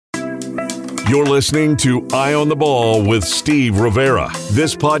You're listening to Eye on the Ball with Steve Rivera.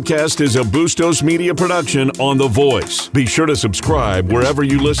 This podcast is a Bustos Media production on The Voice. Be sure to subscribe wherever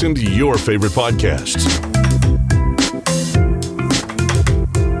you listen to your favorite podcasts.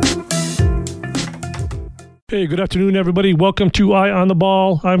 Hey, good afternoon, everybody. Welcome to Eye on the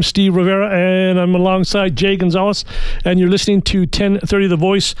Ball. I'm Steve Rivera, and I'm alongside Jay Gonzalez, and you're listening to 1030 The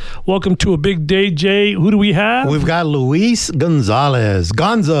Voice. Welcome to a big day, Jay. Who do we have? We've got Luis Gonzalez,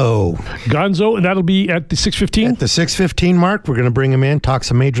 Gonzo, and that'll be at the 6:15? At the 6:15 mark, we're going to bring him in, talk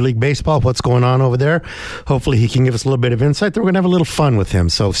some Major League Baseball, what's going on over there. Hopefully he can give us a little bit of insight. Then we're going to have a little fun with him,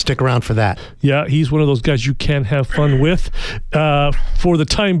 so stick around for that. Yeah, he's one of those guys you can have fun with. For the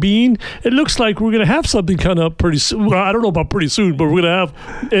time being, it looks like we're going to have something kind up pretty soon. Well, I don't know about pretty soon, but we're going to have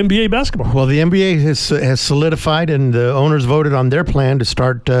NBA basketball. Well, the NBA has solidified, and the owners voted on their plan to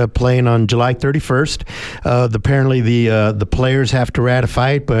start playing on July 31st. Apparently, the players have to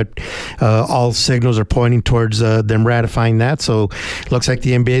ratify it, but all signals are pointing towards them ratifying that. So it looks like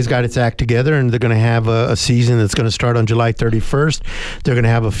the NBA's got its act together, and they're going to have a season that's going to start on July 31st. They're going to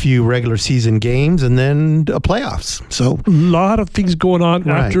have a few regular season games and then playoffs. So a lot of things going on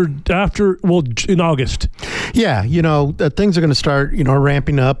after in August. Yeah, things are going to start,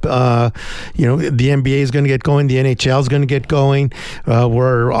 ramping up. The NBA is going to get going. The NHL is going to get going.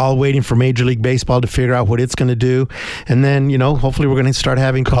 We're all waiting for Major League Baseball to figure out what it's going to do. And then, hopefully we're going to start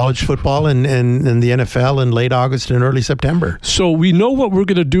having college football and the NFL in late August and early September. So we know what we're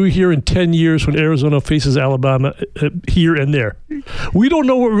going to do here in 10 years when Arizona faces Alabama here and there. We don't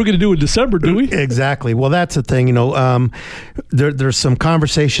know what we're going to do in December, do we? Exactly. Well, that's the thing. There's some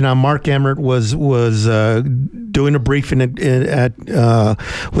conversation on. Mark Emmert was doing a briefing at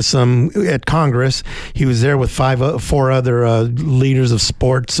Congress. He was there with four other leaders of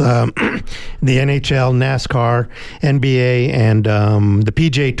sports, the NHL, NASCAR, NBA, and the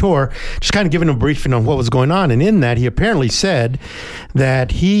PGA Tour, just kind of giving a briefing on what was going on. And in that, he apparently said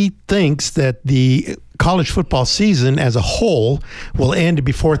that he thinks that the college football season as a whole will end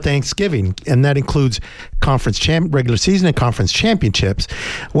before Thanksgiving, and that includes regular season and conference championships.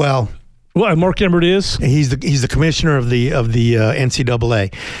 Well, and Mark Emmert is? He's the commissioner of the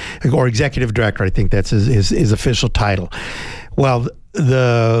NCAA, or executive director. I think that's his official title. Well,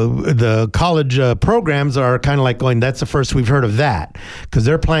 the college programs are kind of like going, that's the first we've heard of that, because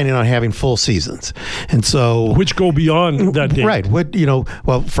they're planning on having full seasons, and so which go beyond that date. Right.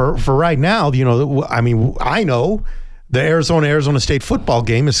 Well, for right now, I know the Arizona State football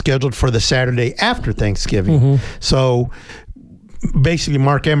game is scheduled for the Saturday after Thanksgiving. Mm-hmm. So basically,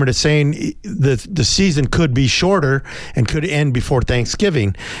 Mark Emmert is saying the season could be shorter and could end before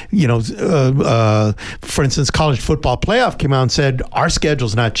Thanksgiving. For instance, college football playoff came out and said our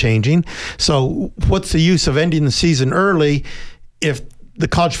schedule's not changing. So what's the use of ending the season early if the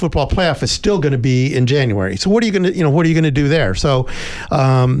college football playoff is still going to be in January? So what are you going to do there? So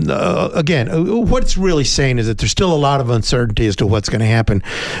again, what it's really saying is that there's still a lot of uncertainty as to what's going to happen.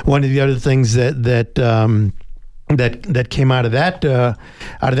 One of the other things that came out of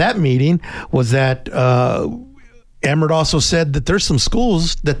that meeting was that Emmert also said that there's some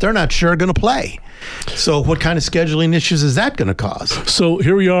schools that they're not sure are going to play. So what kind of scheduling issues is that going to cause? So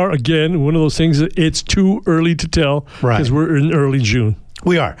here we are again, one of those things that it's too early to tell, because we're in early June.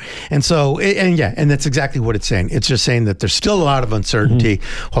 We are. And so, and that's exactly what it's saying. It's just saying that there's still a lot of uncertainty.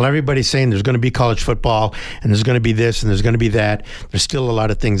 Mm-hmm. While everybody's saying there's going to be college football and there's going to be this and there's going to be that, there's still a lot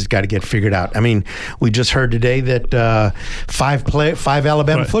of things that got to get figured out. I mean, we just heard today that five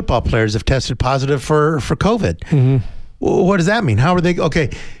Alabama football players have tested positive for COVID. Mm-hmm. What does that mean? How are they? Okay.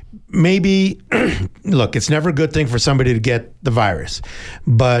 Maybe, look, it's never a good thing for somebody to get the virus,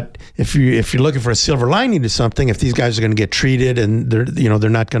 but if you're looking for a silver lining to something, if these guys are going to get treated and they're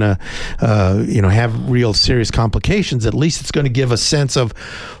not going to have real serious complications, at least it's going to give a sense of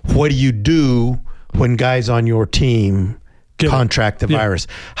what do you do when guys on your team contract the virus.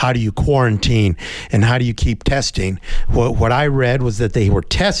 How do you quarantine, and how do you keep testing? What I read was that they were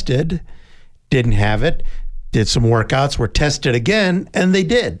tested, didn't have it, did some workouts, were tested again, and they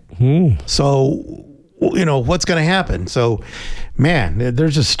did. So, what's going to happen? So, man,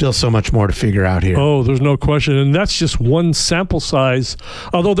 there's just still so much more to figure out here. Oh, there's no question. And that's just one sample size.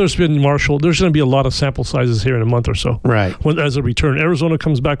 Although there's going to be a lot of sample sizes here in a month or so. Right. As a return. Arizona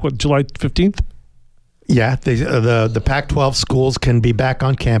comes back, July 15th? Yeah, the Pac-12 schools can be back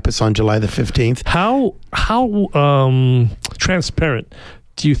on campus on July the 15th. How transparent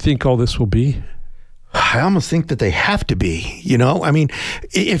do you think all this will be? I almost think that they have to be, I mean,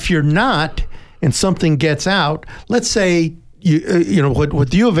 if you're not and something gets out, let's say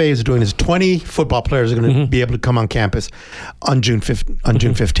what the U of A is doing is 20 football players are going to be able to come on campus on June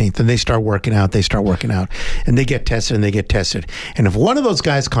 15th, and they start working out, and they get tested. And if one of those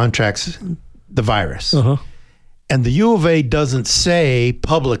guys contracts the virus, and the U of A doesn't say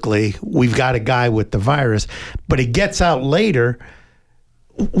publicly, we've got a guy with the virus, but it gets out later,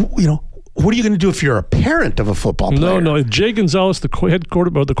 what are you going to do if you're a parent of a football player? No. If Jay Gonzalez, the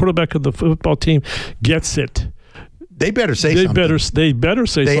quarterback of the football team, gets it, they better say something. They better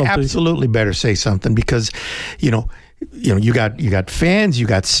say something. They absolutely better say something because, you got fans, you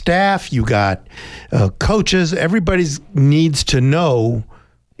got staff, you got coaches. Everybody needs to know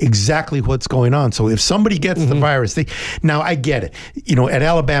exactly what's going on. So if somebody gets the virus, now I get it. At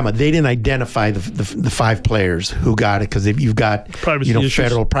Alabama, they didn't identify the 5 players who got it because you've got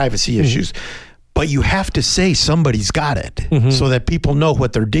federal privacy issues. But you have to say somebody's got it so that people know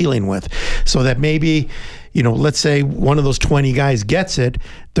what they're dealing with. So that maybe, let's say one of those 20 guys gets it.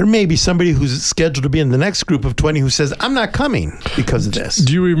 There may be somebody who's scheduled to be in the next group of 20 who says, I'm not coming because of this.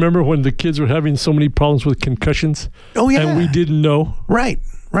 Do you remember when the kids were having so many problems with concussions? Oh, yeah. And we didn't know? Right.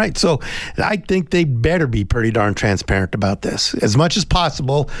 So I think they better be pretty darn transparent about this as much as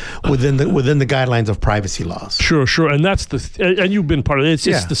possible within the guidelines of privacy laws. Sure. And that's and you've been part of it.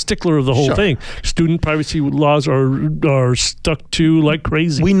 It's the stickler of the whole thing. Student privacy laws are stuck to like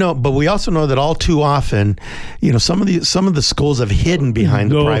crazy. We know, but we also know that all too often, some of the schools have hidden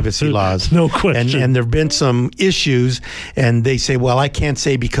behind the privacy laws. No question. And there've been some issues, and they say, "Well, I can't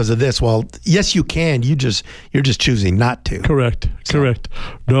say because of this." Well, yes, you can. You're just choosing not to. Correct.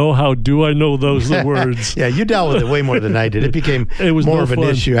 No, how do I know those words? Yeah, you dealt with it way more than I did. It became more of an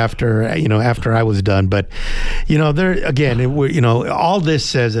issue after I was done. But there again, all this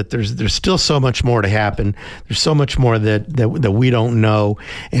says that there's still so much more to happen. There's so much more that we don't know,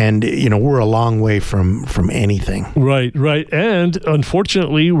 and we're a long way from anything. Right. And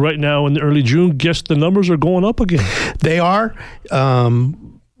unfortunately, right now in the early June, guess the numbers are going up again. They are.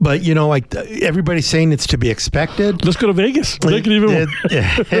 But, everybody's saying it's to be expected. Let's go to Vegas. Make it even more.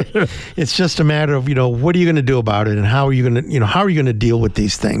 It's just a matter of, what are you going to do about it, and how are you going to deal with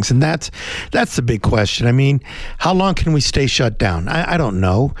these things? And that's the big question. I mean, how long can we stay shut down? I don't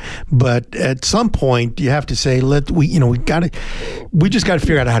know, but at some point you have to say, we just got to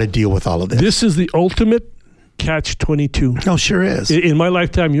figure out how to deal with all of this. This is the ultimate catch-22. Oh, sure is. In my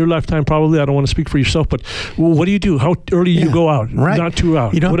lifetime, your lifetime probably, I don't want to speak for yourself, but what do you do? How early you go out? Right. Not too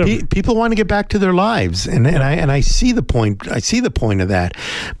out. People want to get back to their lives, and I see the point. I see the point of that.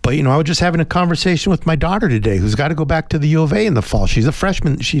 But I was just having a conversation with my daughter today, who's got to go back to the U of A in the fall. She's a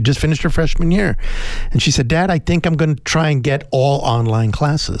freshman. She just finished her freshman year, and she said, "Dad, I think I'm going to try and get all online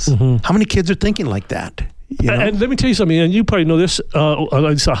classes." How many kids are thinking like that? And let me tell you something, and you probably know this,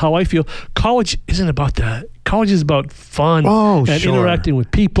 how I feel. College isn't about that. College is about fun and interacting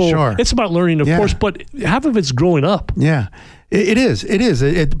with people. Sure. It's about learning, of course, but half of it's growing up. Yeah. It is.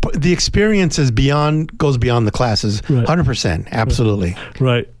 The experience goes beyond the classes. 100%. Absolutely.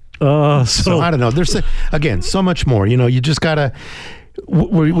 Right. So I don't know. There's so much more. You just gotta.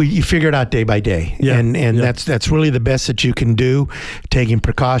 You figure it out day by day, and that's really the best that you can do. Taking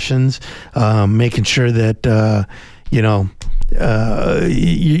precautions, making sure that you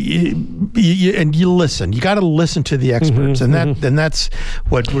listen. You got to listen to the experts, and that's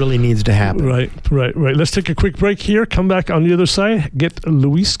what really needs to happen. Right. Let's take a quick break here. Come back on the other side. Get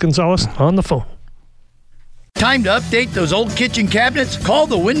Luis Gonzalez on the phone. Time to update those old kitchen cabinets? Call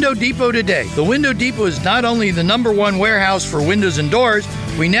the Window Depot today. The Window Depot is not only the #1 warehouse for windows and doors,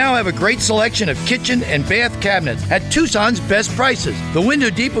 we now have a great selection of kitchen and bath cabinets at Tucson's best prices. The Window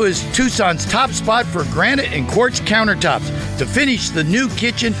Depot is Tucson's top spot for granite and quartz countertops to finish the new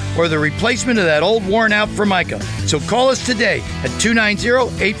kitchen or the replacement of that old worn-out Formica. So call us today at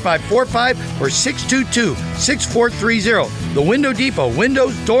 290-8545 or 622-6430. The Window Depot,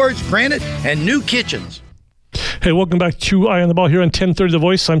 windows, doors, granite, and new kitchens. Hey, welcome back to Eye on the Ball here on 1030 The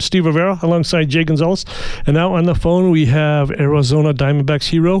Voice. I'm Steve Rivera alongside Jay Gonzalez. And now on the phone we have Arizona Diamondbacks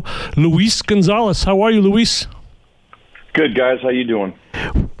hero, Luis Gonzalez. How are you, Luis? Good, guys. How you doing?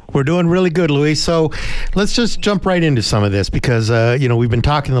 We're doing really good, Luis. So let's just jump right into some of this because, we've been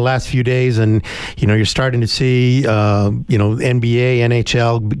talking the last few days and, you're starting to see, NBA,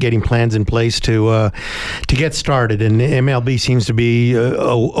 NHL getting plans in place to get started. And MLB seems to be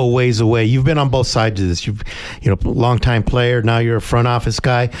a ways away. You've been on both sides of this. You've, longtime player. Now you're a front office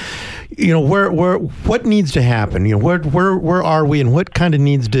guy. What needs to happen? Where are we and what kind of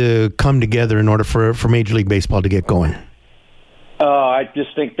needs to come together in order for Major League Baseball to get going? I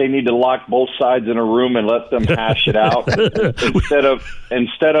just think they need to lock both sides in a room and let them hash it out instead of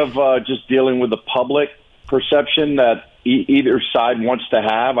just dealing with the public perception that either side wants to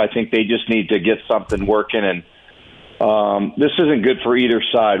have. I think they just need to get something working, and this isn't good for either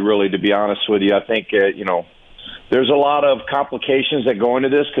side, really, to be honest with you. I think, there's a lot of complications that go into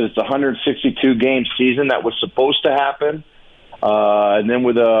this because it's a 162-game season that was supposed to happen. And then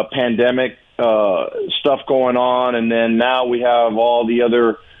with the pandemic stuff going on, and then now we have all the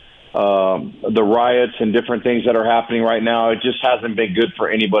other the riots and different things that are happening right now. It just hasn't been good for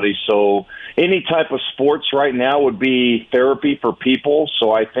anybody. So any type of sports right now would be therapy for people.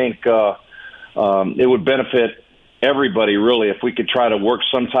 So I think it would benefit everybody, really, if we could try to work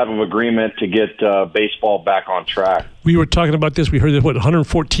some type of agreement to get baseball back on track. We were talking about this. We heard that,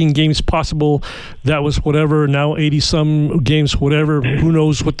 114 games possible. That was whatever. Now 80-some games, whatever. Who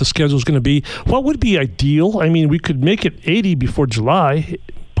knows what the schedule is going to be. What would be ideal? I mean, we could make it 80 before July,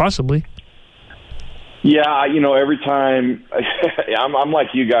 possibly. Yeah, every time I'm like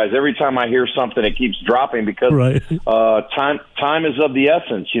you guys. Every time I hear something, it keeps dropping because right. Time is of the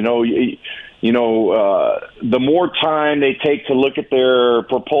essence. The more time they take to look at their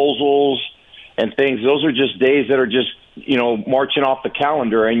proposals and things, those are just days that are just, marching off the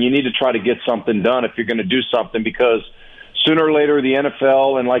calendar, and you need to try to get something done if you're going to do something, because sooner or later the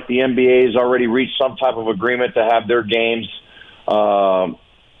NFL and like the NBA has already reached some type of agreement to have their games.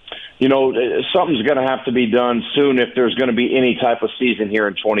 Something's going to have to be done soon if there's going to be any type of season here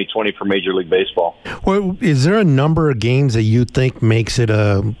in 2020 for Major League Baseball. Well, is there a number of games that you think makes it,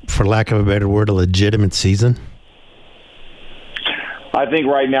 for lack of a better word, a legitimate season? I think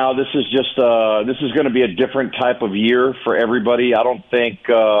right now this is going to be a different type of year for everybody. I don't think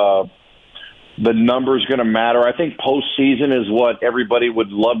the number's going to matter. I think postseason is what everybody would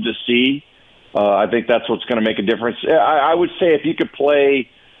love to see. I think that's what's going to make a difference. I would say if you could play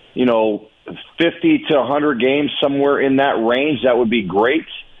 50 to 100 games, somewhere in that range, that would be great.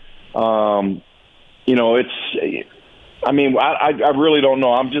 I really don't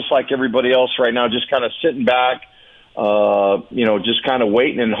know. I'm just like everybody else right now, just kind of sitting back, just kind of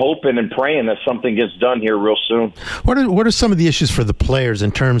waiting and hoping and praying that something gets done here real soon. What are some of the issues for the players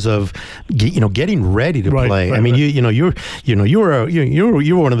in terms of getting ready to play? Right, I mean, right. you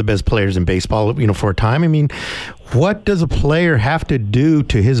were one of the best players in baseball, for a time. I mean, what does a player have to do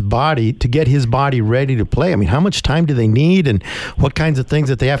to his body to get his body ready to play? I mean, how much time do they need, and what kinds of things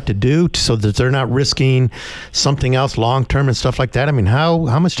that they have to do so that they're not risking something else long term and stuff like that? I mean,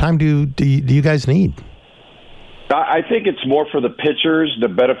 how much time do you guys need? I think it's more for the pitchers, the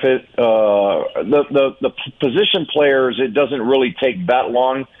benefit. The position players, it doesn't really take that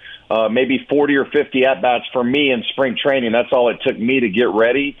long. Maybe 40 or 50 at-bats for me in spring training. That's all it took me to get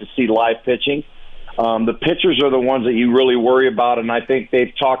ready to see live pitching. The pitchers are the ones that you really worry about, and I think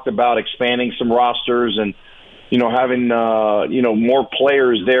they've talked about expanding some rosters and, having, more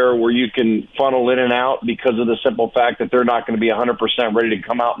players there where you can funnel in and out because of the simple fact that they're not going to be 100% ready to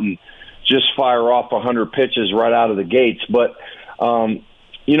come out and just fire off 100 pitches right out of the gates. But, I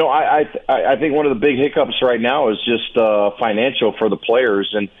think one of the big hiccups right now is just financial for the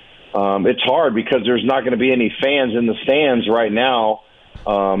players. And it's hard because there's not going to be any fans in the stands right now.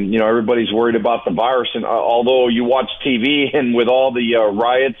 Everybody's worried about the virus. And although you watch TV and with all the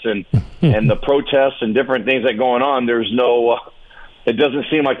riots and the protests and different things that are going on, there's no it doesn't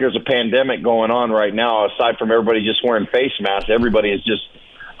seem like there's a pandemic going on right now, aside from everybody just wearing face masks. Everybody is just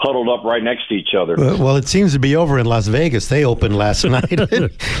huddled up right next to each other. Well, it seems to be over in Las Vegas. They opened last night.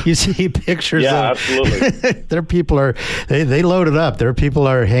 You see pictures. Yeah, of, absolutely. Their people they loaded up. Their people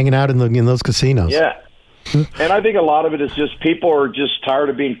are hanging out in those casinos. Yeah. And I think a lot of it is just people are just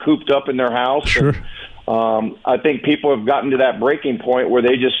tired of being cooped up in their house. Sure. And, I think people have gotten to that breaking point where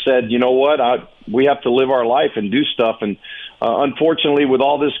they just said, you know what, we have to live our life and do stuff. And unfortunately, with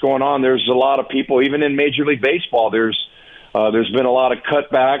all this going on, there's a lot of people, even in Major League Baseball, there's been a lot of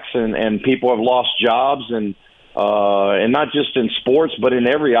cutbacks and people have lost jobs and not just in sports, but in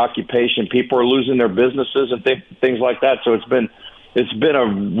every occupation. People are losing their businesses and things like that. So it's been a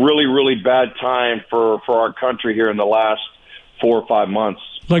really, really bad time for our country here in the last 4 or 5 months.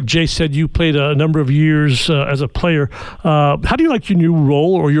 Like Jay said, you played a number of years as a player. How do you like your new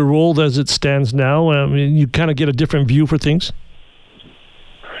role or your role as it stands now? I mean, you kind of get a different view for things?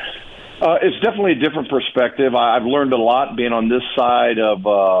 It's definitely a different perspective. I've learned a lot being on this side of,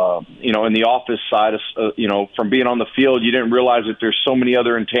 in the office side, from being on the field. You didn't realize that there's so many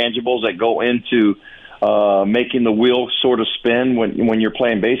other intangibles that go into making the wheel sort of spin when you're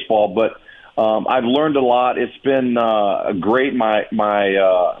playing baseball. But I've learned a lot. It's been great. My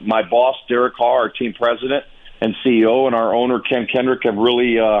boss, Derek Carr, our team president and CEO, and our owner, Ken Kendrick, have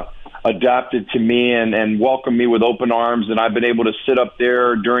really adapted to me and welcomed me with open arms. And I've been able to sit up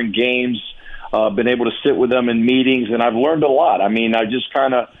there during games been able to sit with them in meetings, and I've learned a lot. I mean, I just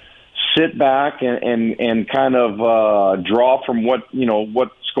kind of sit back and kind of draw from what's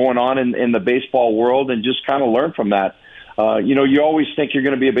going on in the baseball world, and just kind of learn from that. You always think you're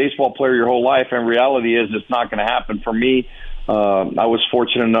going to be a baseball player your whole life, and reality is it's not going to happen. For me, I was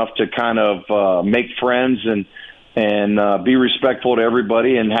fortunate enough to kind of make friends and be respectful to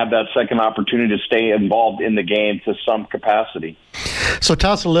everybody, and have that second opportunity to stay involved in the game to some capacity. So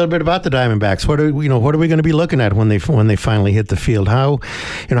tell us a little bit about the Diamondbacks. What are we going to be looking at when they finally hit the field? How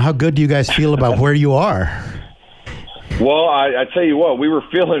good do you guys feel about where you are? Well, I tell you what, we were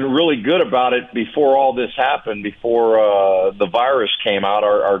feeling really good about it before all this happened, before the virus came out.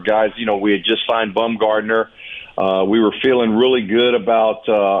 Our guys, we had just signed Bumgarner. We were feeling really good about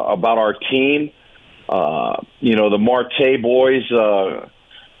our team. The Marte boys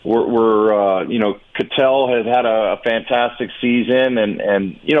Cattell has had a fantastic season,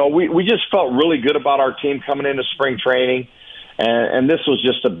 and we just felt really good about our team coming into spring training, and this was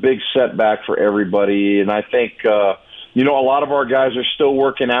just a big setback for everybody. And I think a lot of our guys are still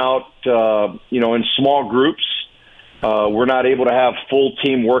working out in small groups. We're not able to have full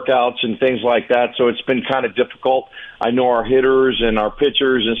team workouts and things like that, so it's been kind of difficult. I know our hitters and our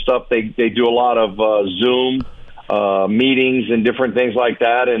pitchers and stuff, they do a lot of Zoom meetings and different things like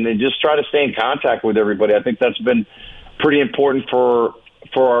that, and then just try to stay in contact with everybody. I think that's been pretty important for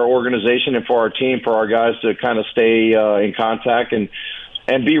our organization and for our team, for our guys to kind of stay in contact and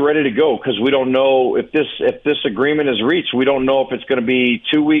be ready to go, because we don't know if this agreement is reached. We don't know if it's going to be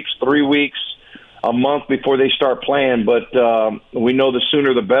 2 weeks, 3 weeks, a month before they start playing, but we know the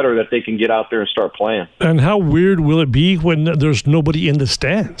sooner the better that they can get out there and start playing. And how weird will it be when there's nobody in the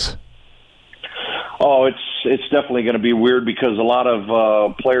stands? Oh, it's definitely going to be weird, because a lot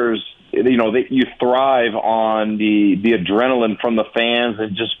of players, you thrive on the adrenaline from the fans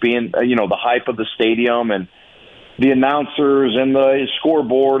and just being, the hype of the stadium and the announcers and the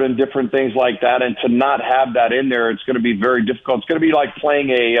scoreboard and different things like that. And to not have that in there, it's going to be very difficult. It's going to be like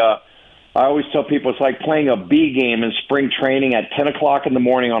playing I always tell people it's like playing a B game in spring training at 10 o'clock in the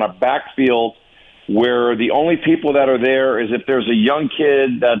morning on a backfield, where the only people that are there is if there's a young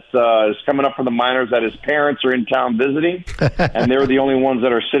kid that is coming up from the minors that his parents are in town visiting, and they're the only ones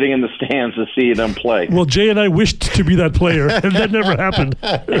that are sitting in the stands to see them play. Well, Jay and I wished to be that player, and that never happened.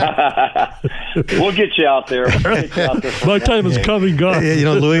 We'll get you out there. My time is coming, God.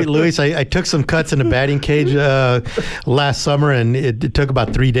 Luis, I took some cuts in the batting cage last summer, and it took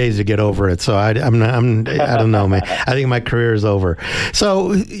about 3 days to get over it. So I don't know, man. I think my career is over.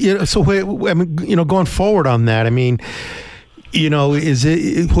 So going forward on that, I mean, is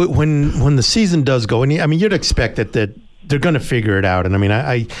it when the season does go, and you'd expect that they're going to figure it out. And I mean,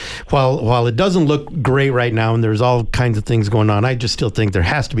 while it doesn't look great right now, and there's all kinds of things going on, I just still think there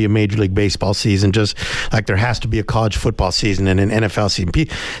has to be a Major League Baseball season, just like there has to be a college football season and an NFL season.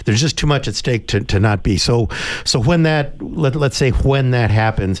 There's just too much at stake to not be. So when let's say when that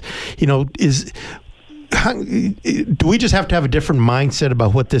happens, do we just have to have a different mindset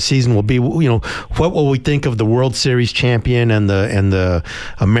about what this season will be? What will we think of the World Series champion and the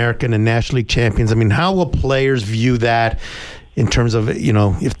American and National League champions? I mean, how will players view that in terms of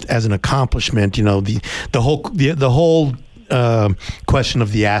if as an accomplishment? The whole question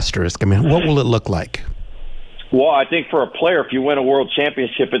of the asterisk. I mean, what will it look like? Well, I think for a player, if you win a world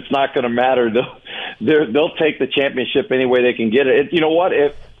championship, it's not going to matter. They'll take the championship any way they can get it. You know what?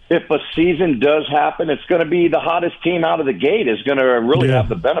 If a season does happen, it's going to be the hottest team out of the gate is going to really have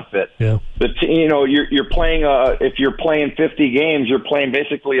the benefit. Yeah. You're playing. If you're playing 50 games, you're playing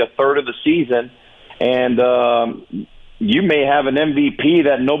basically a third of the season, and you may have an MVP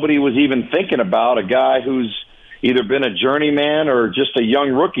that nobody was even thinking about. A guy who's either been a journeyman or just a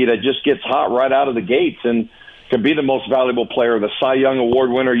young rookie that just gets hot right out of the gates and can be the most valuable player, the Cy Young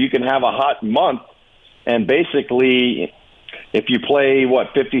Award winner. You can have a hot month, and basically, if you play,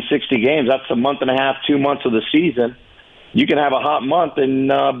 50, 60 games, that's a month and a half, 2 months of the season. You can have a hot month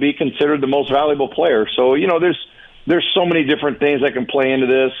and be considered the most valuable player. So, there's so many different things that can play into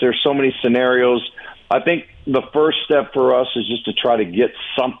this. There's so many scenarios. I think the first step for us is just to try to get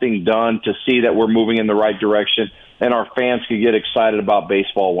something done to see that we're moving in the right direction and our fans can get excited about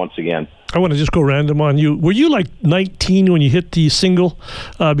baseball once again. I want to just go random on you. Were you like 19 when you hit the single?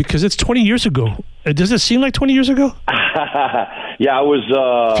 Because it's 20 years ago. Does it seem like 20 years ago? Yeah, I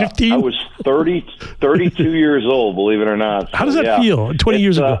was 15? I was 32 years old, believe it or not. So, how does that feel 20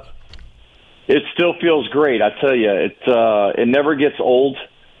 years ago? It still feels great, I tell you. It never gets old.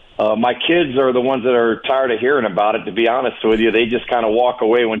 My kids are the ones that are tired of hearing about it, to be honest with you. They just kind of walk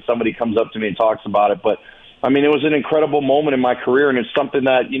away when somebody comes up to me and talks about it. But I mean, it was an incredible moment in my career, and it's something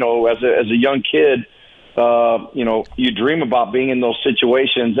that, as a young kid, you dream about being in those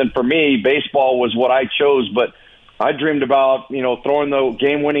situations. And for me, baseball was what I chose, but I dreamed about, throwing the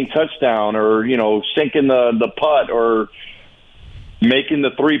game-winning touchdown or, sinking the putt or making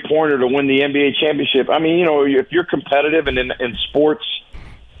the three-pointer to win the NBA championship. I mean, if you're competitive and in sports,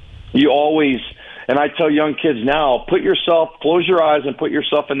 you always – and I tell young kids now, close your eyes and put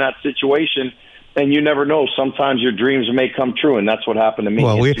yourself in that situation, and you never know. Sometimes your dreams may come true, and that's what happened to me.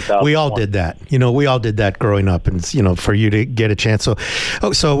 Well, we all did that. We all did that growing up, and for you to get a chance. So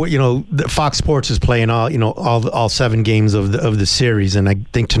Fox Sports is playing all 7 games of the series, and I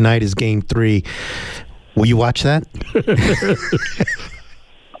think tonight is Game 3. Will you watch that?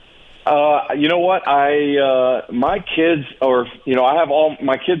 You know what? My kids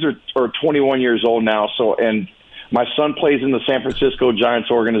my kids are 21 years old now. So, and my son plays in the San Francisco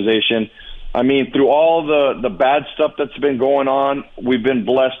Giants organization. I mean, through all the bad stuff that's been going on, we've been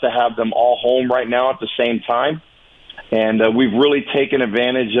blessed to have them all home right now at the same time. And we've really taken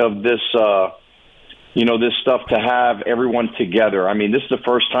advantage of this, this stuff to have everyone together. I mean, this is the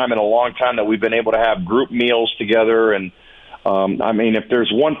first time in a long time that we've been able to have group meals together. And I mean, if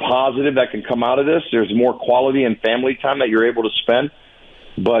there's one positive that can come out of this, there's more quality and family time that you're able to spend.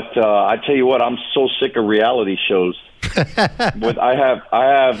 But I tell you what, I'm so sick of reality shows. But I have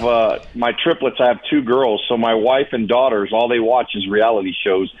my triplets. I have 2 girls, so my wife and daughters, all they watch is reality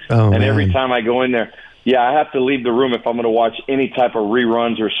shows. Oh, and man. Every time I go in there, I have to leave the room if I'm going to watch any type of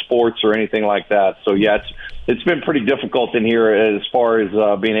reruns or sports or anything like that. So it's been pretty difficult in here as far as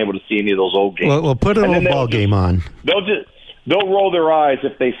being able to see any of those old games. Well, put an old ball game on. They'll roll their eyes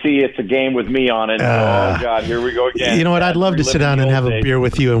if they see it's a game with me on it. Oh, God, here we go again. You know what? I'd love to sit down and have a beer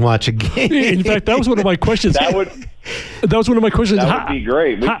with you and watch a game. In fact, that was one of my questions. That was one of my questions. That would be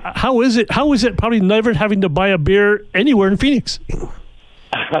great. How is it probably never having to buy a beer anywhere in Phoenix?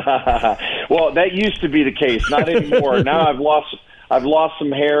 Well, that used to be the case. Not anymore. Now I've lost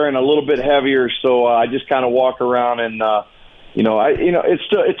some hair and a little bit heavier, so I just kind of walk around and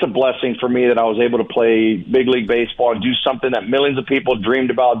it's a blessing for me that I was able to play big league baseball and do something that millions of people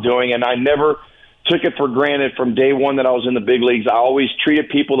dreamed about doing, and I never took it for granted from day one that I was in the big leagues. I always treated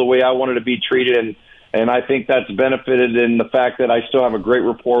people the way I wanted to be treated, and I think that's benefited in the fact that I still have a great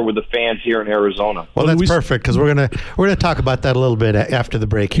rapport with the fans here in Arizona. Well, that's perfect, because we're gonna talk about that a little bit after the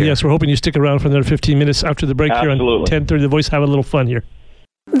break here. Yes, we're hoping you stick around for another 15 minutes after the break. Absolutely. Here on 10:30 The Voice. Have a little fun here.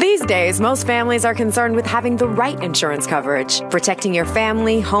 These days, most families are concerned with having the right insurance coverage. Protecting your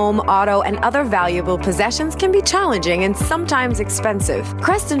family, home, auto, and other valuable possessions can be challenging and sometimes expensive.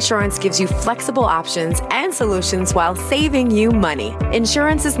 Crest Insurance gives you flexible options and solutions while saving you money.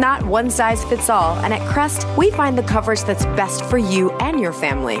 Insurance is not one size fits all, and at Crest, we find the coverage that's best for you and your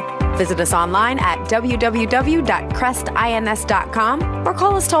family. Visit us online at www.crestins.com or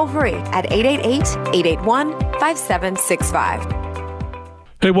call us toll-free at 888-881-5765.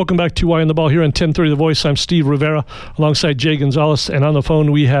 Hey, welcome back to Eye on the Ball here on 1030 The Voice. I'm Steve Rivera alongside Jay Gonzalez, and on the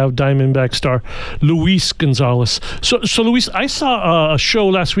phone we have Diamondback star Luis Gonzalez. So Luis, I saw a show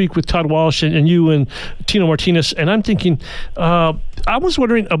last week with Todd Walsh and you and Tino Martinez, and I'm thinking, I was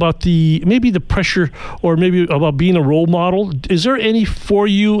wondering about maybe the pressure or maybe about being a role model. Is there any for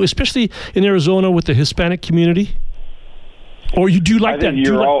you, especially in Arizona with the Hispanic community? Or do you like that?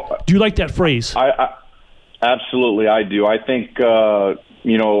 Do you like that phrase? I absolutely, I do. I think.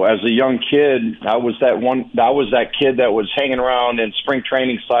 As a young kid, I was that kid that was hanging around in spring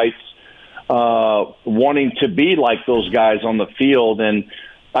training sites, wanting to be like those guys on the field. And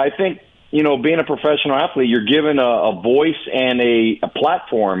I think, being a professional athlete, you're given a voice and a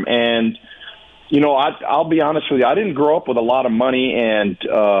platform. And, I'll be honest with you, I didn't grow up with a lot of money, and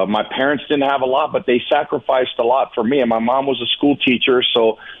my parents didn't have a lot, but they sacrificed a lot for me. And my mom was a school teacher,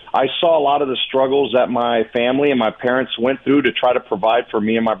 so I saw a lot of the struggles that my family and my parents went through to try to provide for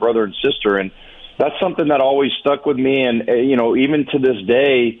me and my brother and sister. And that's something that always stuck with me. And, even to this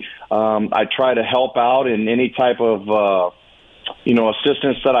day, I try to help out in any type of,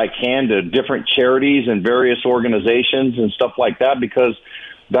 assistance that I can to different charities and various organizations and stuff like that, because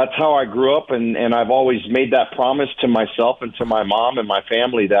that's how I grew up. And I've always made that promise to myself and to my mom and my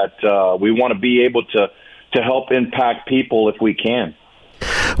family that we want to be able to help impact people if we can.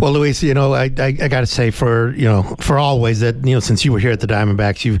 Well, Luis, I got to say for always that, since you were here at the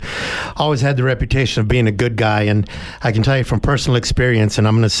Diamondbacks, you've always had the reputation of being a good guy. And I can tell you from personal experience, and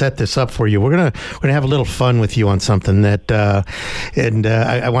I'm going to set this up for you. We're going to have a little fun with you on something that, I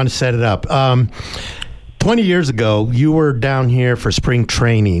want to set it up. 20 years ago, you were down here for spring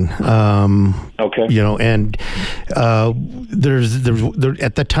training. Okay. And there's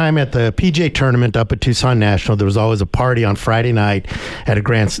at the time at the PGA tournament up at Tucson National, there was always a party on Friday night at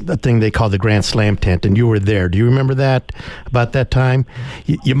a thing they called the Grand Slam tent, and you were there. Do you remember that, about that time?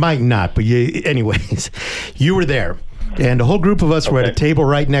 You might not, but anyways, you were there. And a whole group of us were at a table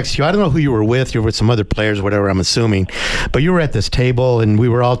right next to you. I don't know who you were with. You were with some other players or whatever, I'm assuming. But you were at this table, and we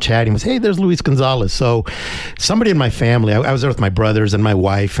were all chatting. Hey, there's Luis Gonzalez. So somebody in my family, I was there with my brothers and my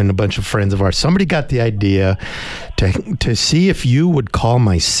wife and a bunch of friends of ours. Somebody got the idea to see if you would call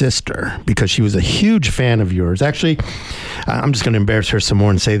my sister, because she was a huge fan of yours. Actually, I'm just going to embarrass her some more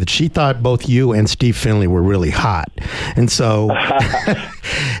and say that she thought both you and Steve Finley were really hot. And so,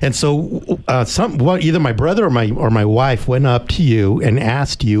 either my brother or my wife went up to you and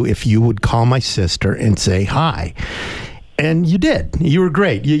asked you if you would call my sister and say hi. And you did. You were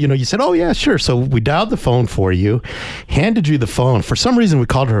great. You said, oh, yeah, sure. So we dialed the phone for you, handed you the phone. For some reason, we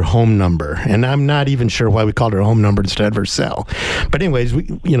called her home number. And I'm not even sure why we called her home number instead of her cell. But anyways,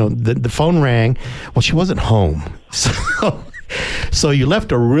 the phone rang. Well, she wasn't home. So you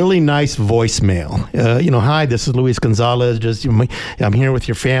left a really nice voicemail. Hi, this is Luis Gonzalez. I'm here with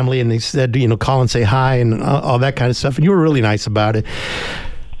your family. And they said, call and say hi and all that kind of stuff. And you were really nice about it.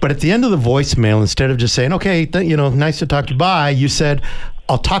 But at the end of the voicemail, instead of just saying, okay, nice to talk to you, bye, you said,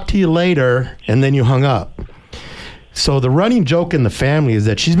 I'll talk to you later, and then you hung up. So the running joke in the family is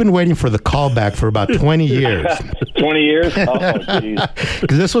that she's been waiting for the call back for about 20 years. 20 years? Oh, jeez.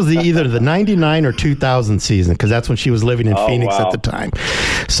 Because this was either the 99 or 2000 season, because that's when she was living in Phoenix at the time.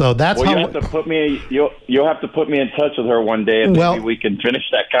 So that's how... You'll have to put me in touch with her one day, and maybe we can finish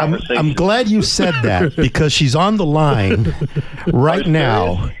that conversation. I'm glad you said that, because she's on the line right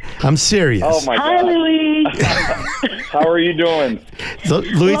now. I'm serious. Oh, my God. Hi, Luis. How are you doing? So,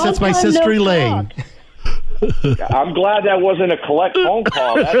 Luis, that's my sister Elaine. I'm glad that wasn't a collect phone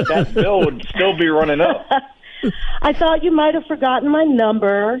call. That bill would still be running up. I thought you might have forgotten my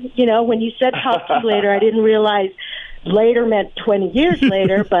number. When you said talk to you later, I didn't realize later meant 20 years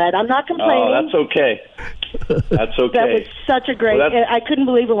later, but I'm not complaining. Oh, that's okay. That's okay. That was such a great... I couldn't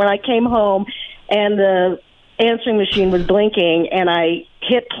believe it when I came home and the answering machine was blinking and I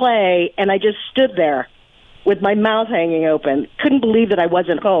hit play and I just stood there with my mouth hanging open. Couldn't believe that I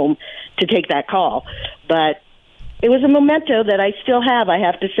wasn't home to take that call. But it was a memento that I still have, I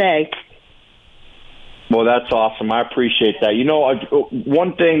have to say. Well, that's awesome. I appreciate that.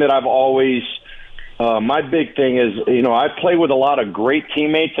 One thing that I've always, my big thing is, I play with a lot of great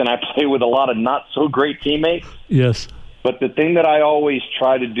teammates and I play with a lot of not so great teammates. Yes. But the thing that I always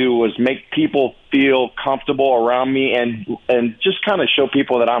try to do is make people feel comfortable around me and just kind of show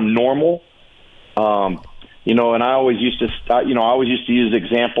people that I'm normal. And I always used to, use the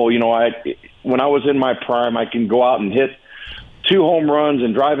example, when I was in my prime, I can go out and hit 2 home runs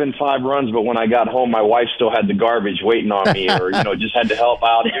and drive in 5 runs, but when I got home, my wife still had the garbage waiting on me, or, just had to help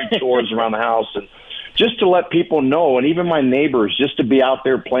out, do chores around the house, and just to let people know, and even my neighbors, just to be out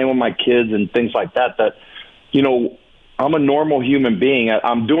there playing with my kids and things like that, I'm a normal human being.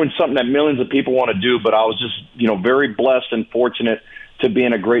 I'm doing something that millions of people want to do, but I was just, very blessed and fortunate to be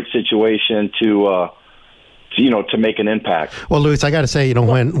in a great situation to make an impact. Well, Luis, I got to say,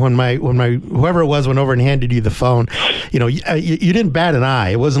 when my whoever it was went over and handed you the phone, you didn't bat an eye.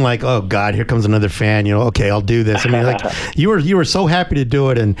 It wasn't like, oh God, here comes another fan. Okay, I'll do this. I mean, like you were so happy to do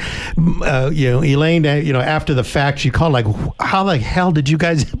it, and Elaine, after the fact, she called like, how the hell did you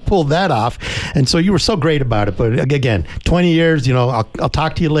guys pull that off? And so you were so great about it. But again, 20 years, I'll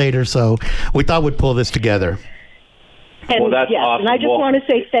talk to you later. So we thought we'd pull this together. And, that's awesome. And I just want to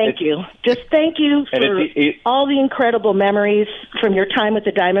say thank you. Just thank you for all the incredible memories from your time with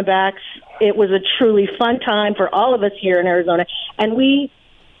the Diamondbacks. It was a truly fun time for all of us here in Arizona. And we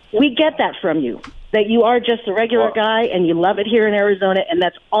get that from you, that you are just a regular guy and you love it here in Arizona, and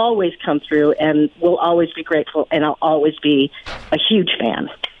that's always come through, and we'll always be grateful, and I'll always be a huge fan.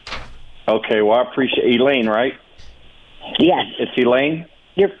 Okay, well, I appreciate Elaine, right? Yes. It's Elaine?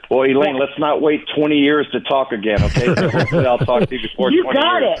 Well, Elaine, let's not wait 20 years to talk again, okay? So hopefully I'll talk to you before 20 years. You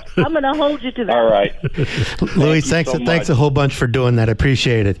got it. I'm going to hold you to that. All right. Luis, thanks a whole bunch for doing that. I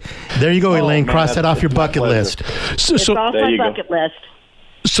appreciate it. There you go, Elaine. Cross that off your bucket list. It's off my bucket list.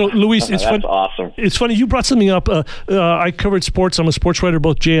 So, Luis, it's that's awesome. It's funny. You brought something up. I covered sports. I'm a sports writer.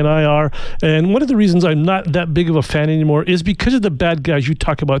 Both Jay and I are. And one of the reasons I'm not that big of a fan anymore is because of the bad guys you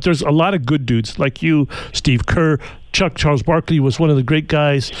talk about. There's a lot of good dudes like you, Steve Kerr, Chuck Charles Barkley was one of the great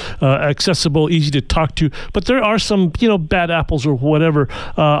guys, accessible, easy to talk to. But there are some, bad apples or whatever.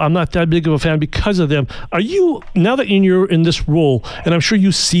 I'm not that big of a fan because of them. Are you, now that you're in this role, and I'm sure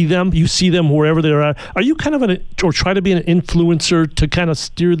you see them wherever they are you kind of or try to be an influencer to kind of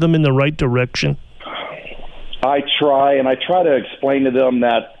steer them in the right direction? I try to explain to them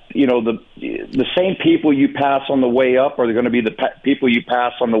that, the same people you pass on the way up are going to be the people you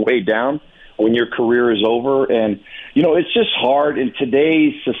pass on the way down when your career is over. And, it's just hard in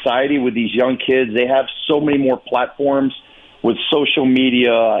today's society with these young kids. They have so many more platforms with social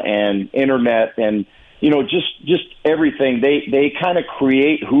media and internet and, just everything. They kind of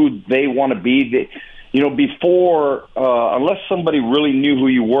create who they want to be. Before, unless somebody really knew who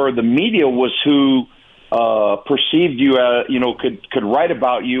you were, the media was who perceived you, could write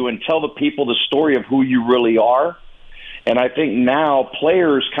about you and tell the people the story of who you really are. And I think now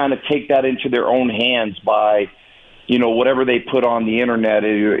players kind of take that into their own hands by, whatever they put on the internet,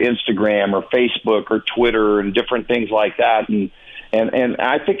 or Instagram or Facebook or Twitter and different things like that. And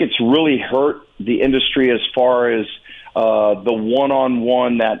I think it's really hurt the industry as far as the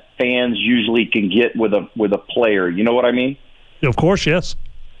one-on-one that fans usually can get with a player. You know what I mean? Of course, yes.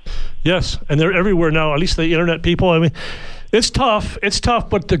 Yes, and they're everywhere now, at least the internet people. I mean, it's tough,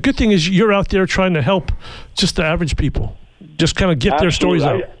 but the good thing is you're out there trying to help just the average people, just kind of get their stories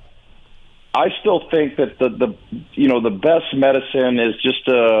out. I still think that the best medicine is just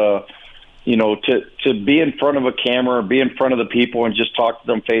to be in front of a camera, be in front of the people and just talk to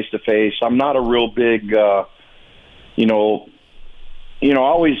them face to face. I'm not a real big, I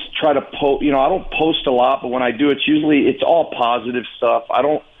always try to post, I don't post a lot, but when I do, it's all positive stuff. I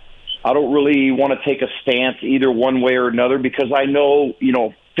don't really want to take a stance either one way or another because I know,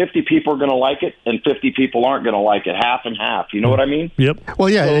 50 people are going to like it and 50 people aren't going to like it, half and half. You know what I mean? Yep. Well,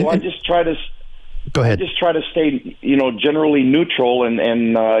 yeah. So I just try to go ahead. I just try to stay, generally neutral and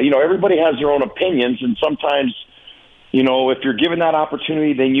everybody has their own opinions. And sometimes, if you're given that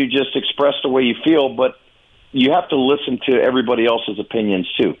opportunity, then you just express the way you feel, but you have to listen to everybody else's opinions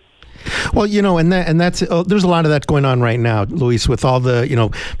too. Well, and that's there's a lot of that going on right now, Luis, with all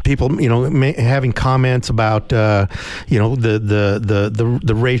the people having comments about the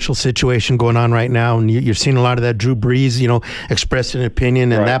racial situation going on right now, and you're seeing a lot of that. Drew Brees, expressed an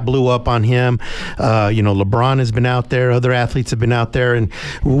opinion, and that blew up on him. LeBron has been out there, other athletes have been out there, and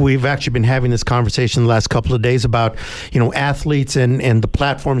we've actually been having this conversation the last couple of days about athletes and the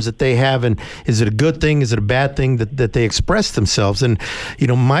platforms that they have, and is it a good thing, is it a bad thing that they express themselves? And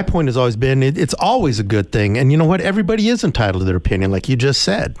my point has always been it's always a good thing, and you know what, everybody is entitled to their opinion, like you just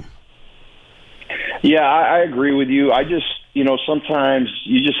said. Yeah, I agree with you. I just sometimes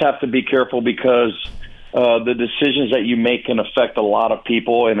you just have to be careful because the decisions that you make can affect a lot of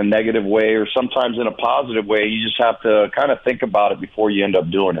people in a negative way or sometimes in a positive way. You just have to kind of think about it before you end up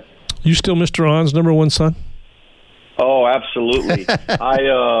doing it. You still Mr. On's number one son? Oh, absolutely.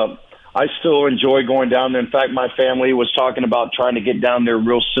 I still enjoy going down there. In fact, my family was talking about trying to get down there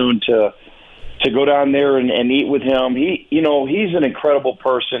real soon to go down there and eat with him. He's an incredible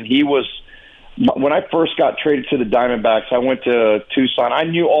person. He was, when I first got traded to the Diamondbacks, I went to Tucson. I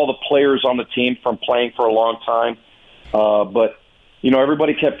knew all the players on the team from playing for a long time. But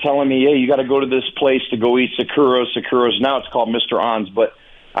everybody kept telling me, hey, you got to go to this place to go eat Sakuros. Now it's called Mr. On's. But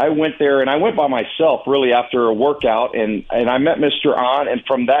I went there, and I went by myself, really, after a workout, and I met Mr. On, and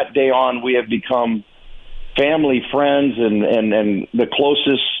from that day on, we have become family, friends, and the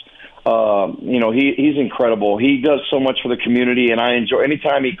closest. He's incredible. He does so much for the community, and I enjoy.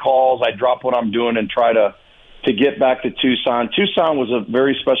 Anytime he calls, I drop what I'm doing and try to get back to Tucson. Tucson was a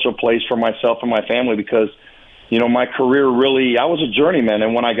very special place for myself and my family because, my career really, I was a journeyman,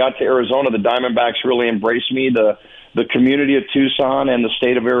 and when I got to Arizona, the Diamondbacks really embraced me. The community of Tucson and the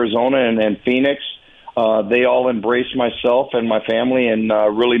state of Arizona and Phoenix, they all embraced myself and my family and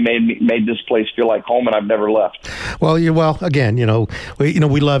really made this place feel like home, and I've never left. Well, again,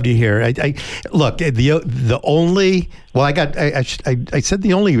 we loved you here. I look, I said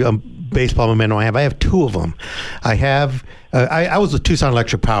the only baseball memento I have two of them. I was with Tucson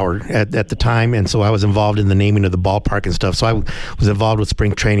Electric Power at the time, and so I was involved in the naming of the ballpark and stuff. So I was involved with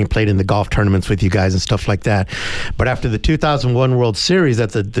spring training, played in the golf tournaments with you guys and stuff like that. But after the 2001 World Series,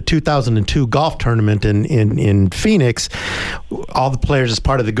 at the 2002 golf tournament in Phoenix, all the players as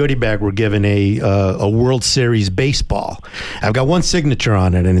part of the goodie bag were given a World Series baseball. I've got one signature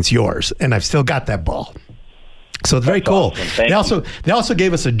on it, and it's yours, and I've still got that ball. So it's very cool. Awesome. They also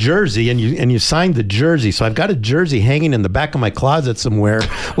gave us a jersey, and you signed the jersey. So I've got a jersey hanging in the back of my closet somewhere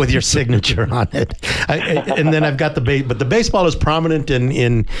with your signature on it. And then I've got but the baseball is prominent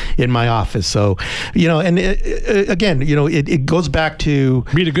in my office. So, and it goes back to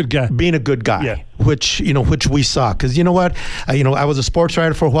being a good guy. Yeah. Which we saw, because you know what, I was a sports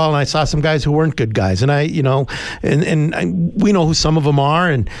writer for a while, and I saw some guys who weren't good guys, and we know who some of them are,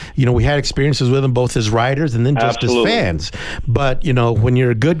 and we had experiences with them both as writers and then just as fans. But when you're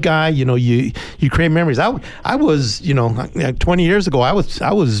a good guy, you create memories. I was 20 years ago, I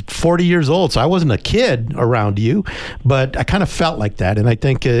was 40 years old, so I wasn't a kid around you, but I kind of felt like that, and I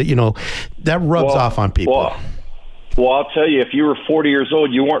think that rubs off on people. Well, I'll tell you, if you were 40 years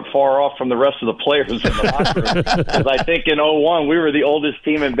old, you weren't far off from the rest of the players in the locker room. Because I think in 2001, we were the oldest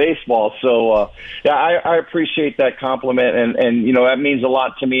team in baseball. So, I appreciate that compliment, and that means a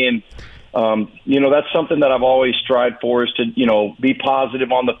lot to me. And, that's something that I've always strived for, is to, be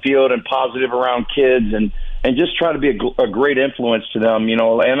positive on the field and positive around kids and just try to be a great influence to them,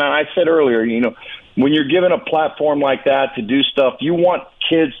 And I said earlier, when you're given a platform like that to do stuff, you want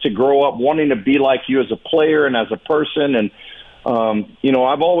kids to grow up wanting to be like you as a player and as a person. And,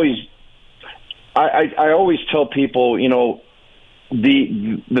 I've always, I always tell people,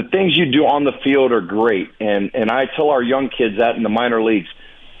 the things you do on the field are great. And I tell our young kids that in the minor leagues,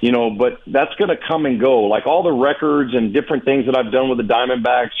 but that's going to come and go. Like all the records and different things that I've done with the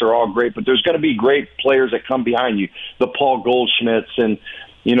Diamondbacks are all great, but there's going to be great players that come behind you, the Paul Goldschmidts and,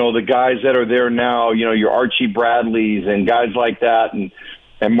 the guys that are there now, your Archie Bradleys and guys like that, and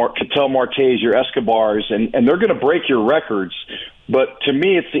Ketel Martes, your Escobars, and they're going to break your records. But to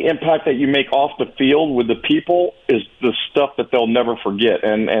me, it's the impact that you make off the field with the people is the stuff that they'll never forget.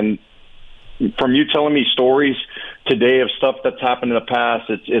 And from you telling me stories today of stuff that's happened in the past,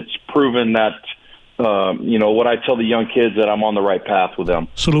 it's proven that, what I tell the young kids, that I'm on the right path with them.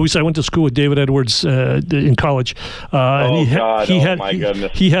 So, Luis, I went to school with David Edwards in college. My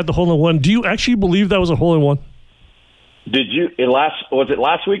goodness. He had the hole-in-one. Do you actually believe that was a hole-in-one? Did you? Was it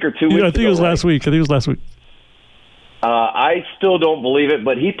last week or 2 weeks ago? I think it was last week. I still don't believe it,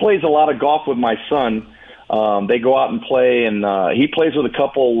 but he plays a lot of golf with my son. They go out and play, and he plays with a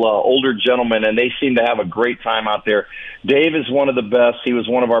couple older gentlemen, and they seem to have a great time out there. Dave is one of the best. He was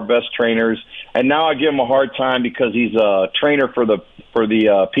one of our best trainers, and now I give him a hard time because he's a trainer for the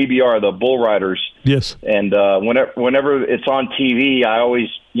PBR, the Bull Riders. Yes. And whenever it's on TV, I always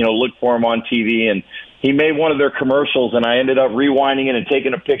look for him on TV, and he made one of their commercials, and I ended up rewinding it and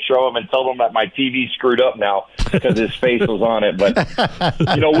taking a picture of him and told him that my TV's screwed up now because his face was on it. But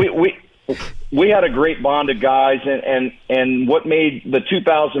we had a great bond of guys, and what made the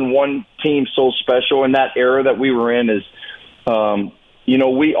 2001 team so special in that era that we were in is,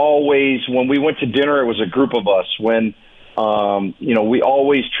 we always, when we went to dinner, it was a group of us. When, we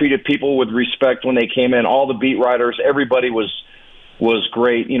always treated people with respect when they came in. All the beat writers, everybody was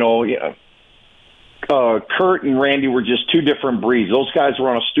great. Kurt and Randy were just two different breeds. Those guys were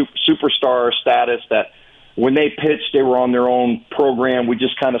on a superstar status that when they pitched, they were on their own program. We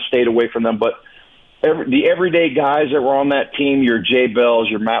just kind of stayed away from them. But the everyday guys that were on that team, your Jay Bells,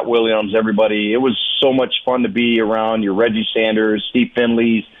 your Matt Williams, everybody, it was so much fun to be around. Your Reggie Sanders, Steve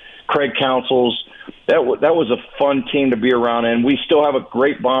Finley's, Craig Counsell's. That was a fun team to be around. And we still have a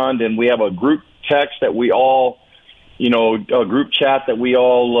great bond, and we have a group text that we all – a group chat that we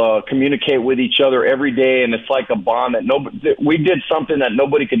all communicate with each other every day, and it's like a bond that we did something that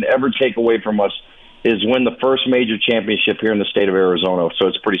nobody can ever take away from us, is win the first major championship here in the state of Arizona. So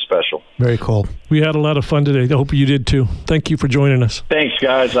it's pretty special. Very cool. We had a lot of fun today. I hope you did too. Thank you for joining us. Thanks,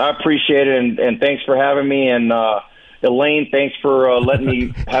 guys. I appreciate it, and thanks for having me. And Elaine, thanks for letting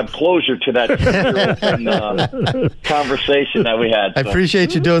me have closure to that conversation that we had. So. I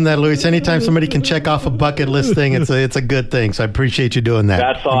appreciate you doing that, Luis. Anytime somebody can check off a bucket list thing, it's a good thing. So I appreciate you doing that.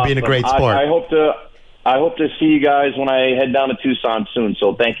 That's awesome. And being a great sport. I hope to see you guys when I head down to Tucson soon.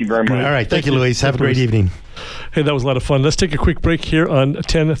 So thank you very much. All right. Thank you, Luis. Have a great evening. Hey, that was a lot of fun. Let's take a quick break here on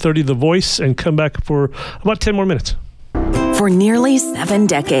 1030 The Voice and come back for about 10 more minutes. For nearly 7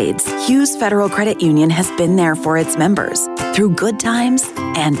 decades, Hughes Federal Credit Union has been there for its members through good times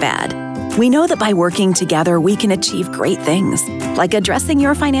and bad. We know that by working together, we can achieve great things, like addressing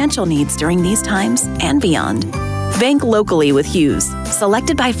your financial needs during these times and beyond. Bank locally with Hughes,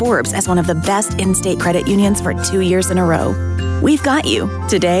 selected by Forbes as one of the best in-state credit unions for 2 years in a row. We've got you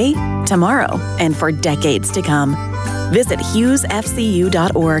today, tomorrow, and for decades to come. Visit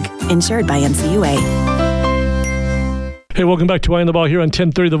HughesFCU.org, insured by NCUA. Hey, welcome back to Eye on the Ball here on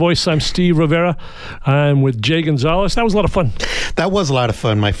 1030 The Voice. I'm Steve Rivera. I'm with Jay Gonzalez. That was a lot of fun. That was a lot of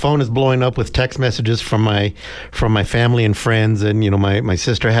fun. My phone is blowing up with text messages from my family and friends, and my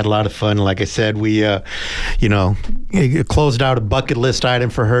sister had a lot of fun. Like I said, we closed out a bucket list item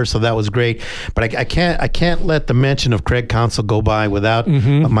for her, so that was great. But I can't let the mention of Craig Counsell go by without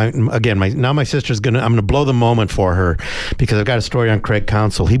my sister's I'm gonna blow the moment for her, because I've got a story on Craig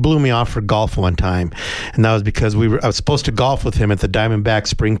Counsell. He blew me off for golf one time, and that was because I was supposed to golf with him at the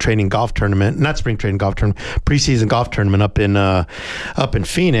Diamondbacks preseason golf tournament up in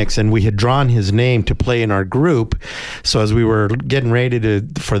Phoenix, and we had drawn his name to play in our group. So as we were getting ready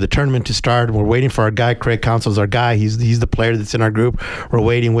for the tournament to start, and we're waiting for our guy. Craig Counsell's our guy. He's the player that's in our group. We're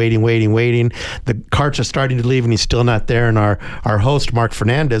waiting. The carts are starting to leave, and he's still not there. And our host, Mark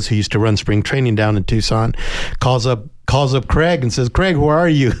Fernandez, who used to run spring training down in Tucson, calls up Craig and says, "Craig, where are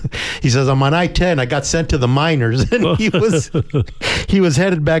you?" He says, "I'm on I-10. I got sent to the minors." And he was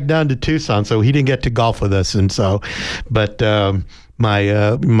headed back down to Tucson, so he didn't get to golf with us. And so, but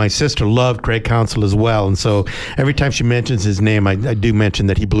my sister loved Craig Counsell as well, and so every time she mentions his name, I do mention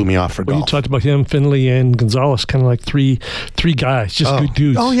that he blew me off for golf. You talked about him, Finley, and Gonzalez, kind of like three guys, just good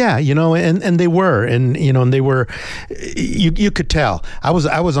dudes. Oh yeah, and they were, and they were. You could tell. I was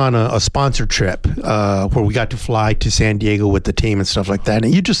on a sponsor trip where we got to fly to San Diego with the team and stuff like that,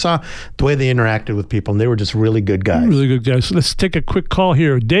 and you just saw the way they interacted with people, and they were just really good guys. Really good guys. So let's take a quick call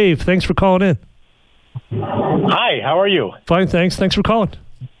here. Dave, thanks for calling in. Hi, how are you? Fine, thanks. Thanks for calling.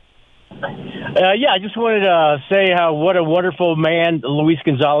 I just wanted to say what a wonderful man Luis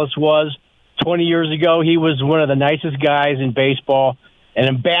Gonzalez was. 20 years ago, he was one of the nicest guys in baseball, an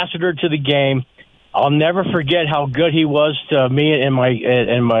ambassador to the game. I'll never forget how good he was to me and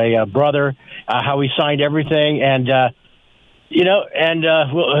my brother, how he signed everything, and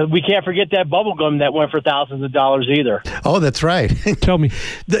we can't forget that bubble gum that went for thousands of dollars either. Oh, that's right. Tell me,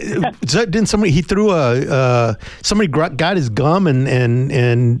 didn't somebody somebody got his gum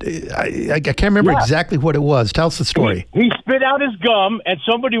and I can't remember exactly what it was. Tell us the story. He spit out his gum, and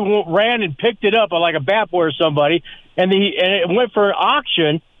somebody ran and picked it up like a bat boy or somebody, and it went for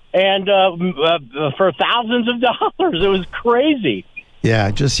auction and for thousands of dollars. It was crazy.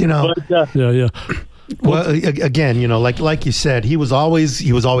 Yeah, just But, yeah. Well, again, like you said, he was always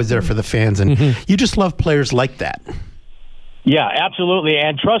there for the fans, and you just love players like that. Yeah, absolutely.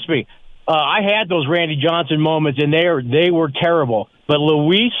 And trust me, I had those Randy Johnson moments, and they were terrible. But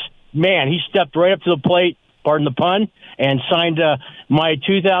Luis, man, he stepped right up to the plate, pardon the pun, and signed my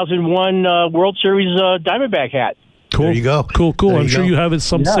 2001 World Series Diamondback hat. Cool. There you go. Cool. I'm sure you have it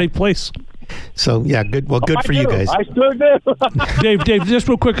some safe place. So, yeah, good. Well, good for you guys. I still do. Dave, just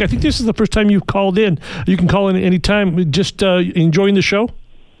real quick, I think this is the first time you've called in. You can call in any time. Just enjoying the show?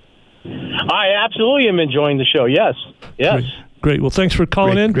 I absolutely am enjoying the show, yes. Great. Well, thanks for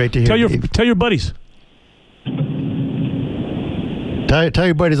calling in. Great to hear. Tell your buddies. Tell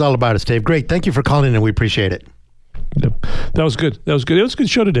your buddies all about us, Dave. Great. Thank you for calling in, and we appreciate it. That was good. It was a good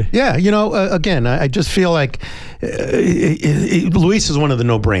show today. Yeah, again, I just feel like Luis is one of the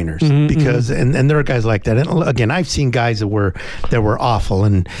no-brainers because and there are guys like that. And again, I've seen guys that were awful,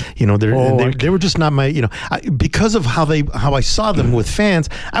 and they were just not my because of how I saw them with fans.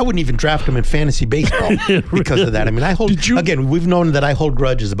 I wouldn't even draft them in fantasy baseball because of that. I mean, we've known that I hold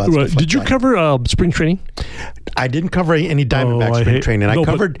grudges about stuff like Did you cover spring training? I didn't cover any Diamondback spring training.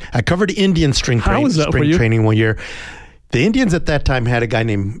 I covered Indian spring training one year. The Indians at that time had a guy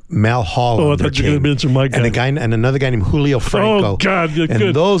named Mal Hall on their team, and another guy named Julio Franco. Oh God,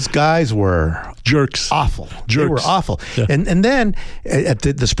 and those guys were jerks, awful. Jerks. They were awful. Yeah. And then at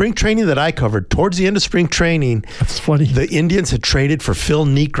the spring training that I covered, towards the end of spring training, that's funny. The Indians had traded for Phil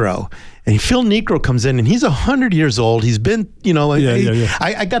Niekro. And Phil Niekro comes in, and he's 100 years old. He's been,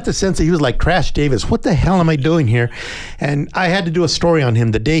 I got the sense that he was like Crash Davis. What the hell am I doing here? And I had to do a story on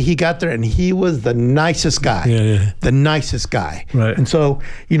him the day he got there, and he was the nicest guy. The nicest guy. Right. And so,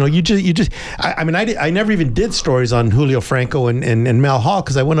 I never even did stories on Julio Franco and Mal Hall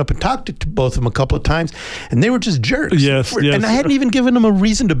because I went up and talked to both of them a couple of times, and they were just jerks. Yes. And I hadn't even given them a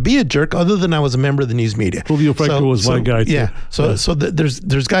reason to be a jerk other than I was a member of the news media. Julio Franco was my guy, too. Yeah. So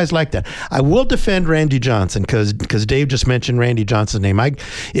there's guys like that. I will defend Randy Johnson because Dave just mentioned Randy Johnson's name.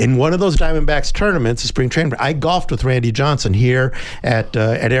 In one of those Diamondbacks tournaments, the spring training, I golfed with Randy Johnson here at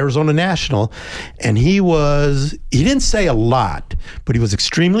Arizona National, and he didn't say a lot, but he was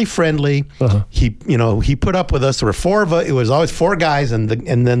extremely friendly. He put up with us. There were four of us. It was always four guys and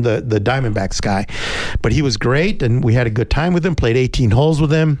then the Diamondbacks guy, but he was great, and we had a good time with him. Played 18 holes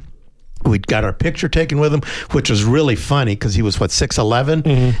with him. we'd got our picture taken with him, which was really funny because he was 6'11",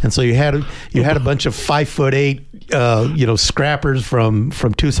 and so you had a bunch of 5'8", scrappers from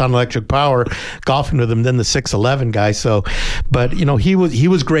Tucson Electric Power golfing with him, then the 6'11" guy. So, but he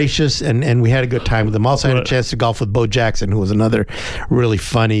was gracious, and we had a good time with him. Also had a chance to golf with Bo Jackson, who was another really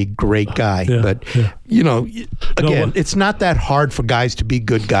funny, great guy. Yeah, but again, it's not that hard for guys to be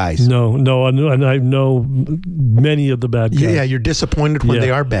good guys. No, I know many of the bad guys. Yeah, you're disappointed when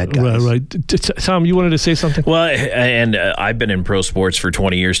they are bad guys. Right. Tom, you wanted to say something? Well, and I've been in pro sports for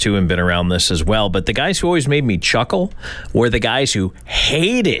 20 years too and been around this as well. But the guys who always made me chuckle were the guys who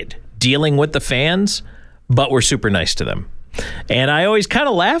hated dealing with the fans, but were super nice to them. And I always kind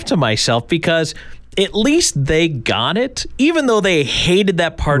of laughed to myself because at least they got it, even though they hated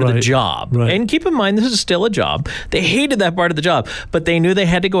that part of the job. Right. And keep in mind, this is still a job. They hated that part of the job, but they knew they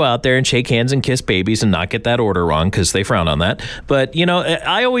had to go out there and shake hands and kiss babies and not get that order wrong because they frown on that. But,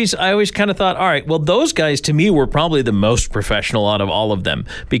 I always kind of thought, all right, well, those guys to me were probably the most professional out of all of them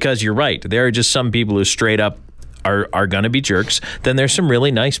because you're right. There are just some people who straight up are going to be jerks. Then there's some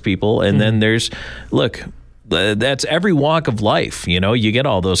really nice people. And then there's, that's every walk of life. You get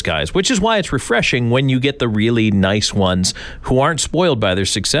all those guys, which is why it's refreshing when you get the really nice ones who aren't spoiled by their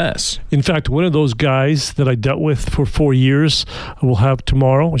success. In fact, one of those guys that I dealt with for 4 years we'll have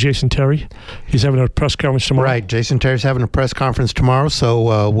tomorrow, Jason Terry. He's having a press conference tomorrow. Right. Jason Terry's having a press conference tomorrow,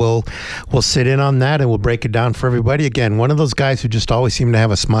 so we'll sit in on that and we'll break it down for everybody. Again, one of those guys who just always seemed to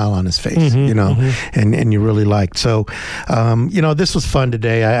have a smile on his face, and you really liked. So, this was fun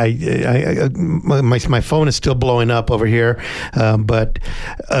today. My phone is still blowing up over here, but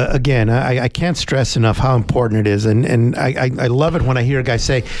again, I can't stress enough how important it is, and I love it when I hear a guy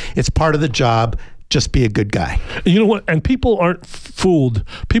say it's part of the job. Just be a good guy. You know what? And people aren't fooled.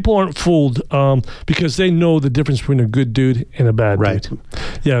 Because they know the difference between a good dude and a bad dude.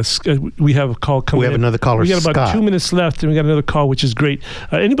 Yes, we have a call coming in. We have another caller, We got about Scott. 2 minutes left, and we got another call, which is great.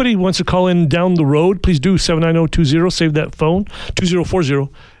 Anybody who wants to call in down the road, please do 79020. Save that phone, 2040,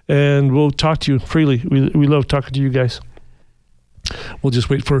 and we'll talk to you freely. We love talking to you guys. We'll just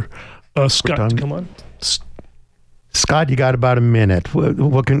wait for Scott to come on. Scott, you got about a minute.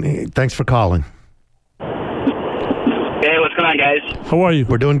 Thanks for calling. Hey, what's going on, guys? How are you?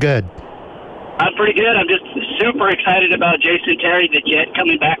 We're doing good. I'm pretty good. I'm just super excited about Jason Terry, the Jet,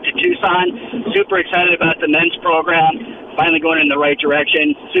 coming back to Tucson. Super excited about the men's program finally going in the right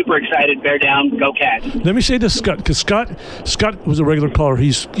direction. Super excited. Bear down. Go Cats. Let me say this, Scott, because Scott was a regular caller.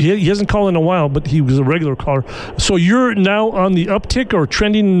 He hasn't called in a while, but he was a regular caller. So you're now on the uptick or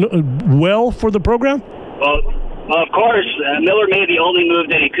trending well for the program? Well, of course, Miller made the only move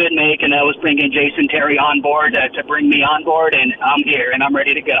that he could make, and that was bringing Jason Terry on board to bring me on board, and I'm here, and I'm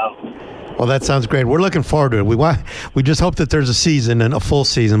ready to go. Well, that sounds great. We're looking forward to it. We just hope that there's a season and a full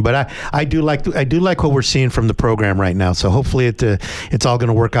season. But I do like what we're seeing from the program right now. So hopefully it's all going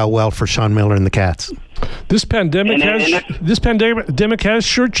to work out well for Sean Miller and the Cats. This pandemic has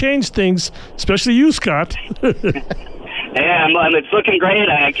sure changed things, especially you, Scott. Yeah, it's looking great.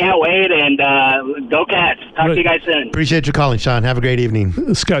 I can't wait, and go Cats. Talk to you guys soon. Appreciate you calling, Sean. Have a great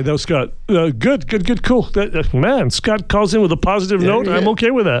evening. Scott, that was Scott. Good, cool. Man, Scott calls in with a positive note. I'm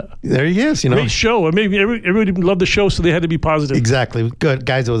okay with that. There he is. Great show. Maybe everybody loved the show, so they had to be positive. Exactly. Good,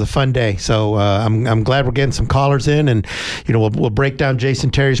 guys. It was a fun day. So I'm glad we're getting some callers in, and we'll break down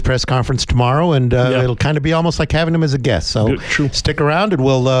Jason Terry's press conference tomorrow, and it'll kind of be almost like having him as a guest. So stick around, and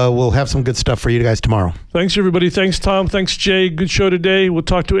we'll have some good stuff for you guys tomorrow. Thanks, everybody. Thanks, Tom. Thanks, Jay. Good show today. We'll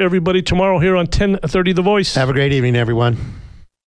talk to everybody tomorrow here on 1030 The Voice. Have a great evening, everyone.